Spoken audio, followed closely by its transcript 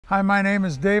Hi, my name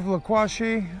is Dave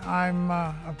Loquaci. I'm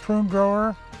a prune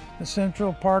grower, the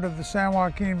central part of the San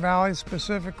Joaquin Valley,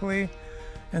 specifically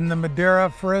in the Madera,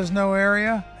 Fresno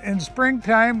area. In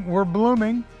springtime, we're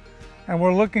blooming and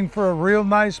we're looking for a real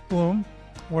nice bloom.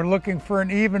 We're looking for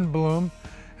an even bloom,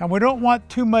 and we don't want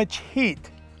too much heat.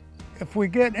 If we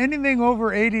get anything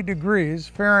over 80 degrees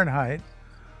Fahrenheit,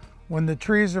 when the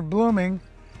trees are blooming,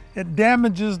 it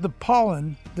damages the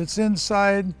pollen that's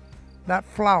inside that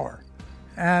flower,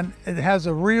 and it has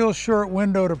a real short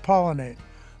window to pollinate.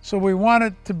 So we want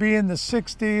it to be in the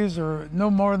 60s or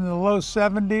no more than the low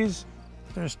 70s.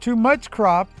 If there's too much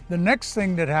crop, the next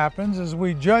thing that happens is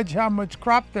we judge how much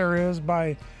crop there is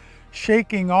by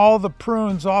shaking all the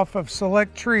prunes off of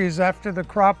select trees after the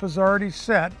crop is already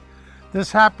set.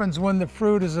 This happens when the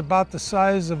fruit is about the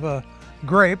size of a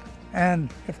grape.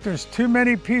 And if there's too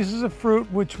many pieces of fruit,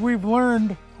 which we've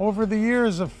learned over the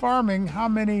years of farming how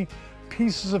many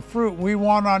pieces of fruit we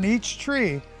want on each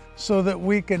tree so that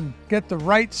we can get the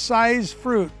right size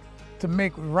fruit to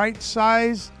make right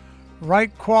size,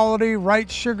 right quality,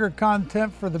 right sugar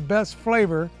content for the best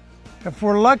flavor. If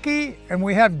we're lucky and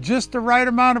we have just the right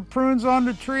amount of prunes on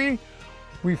the tree,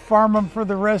 we farm them for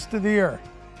the rest of the year.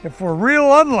 If we're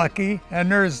real unlucky and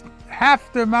there's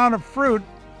half the amount of fruit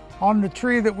on the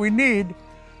tree that we need,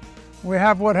 we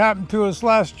have what happened to us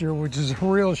last year, which is a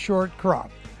real short crop.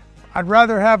 I'd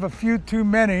rather have a few too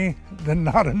many than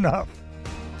not enough.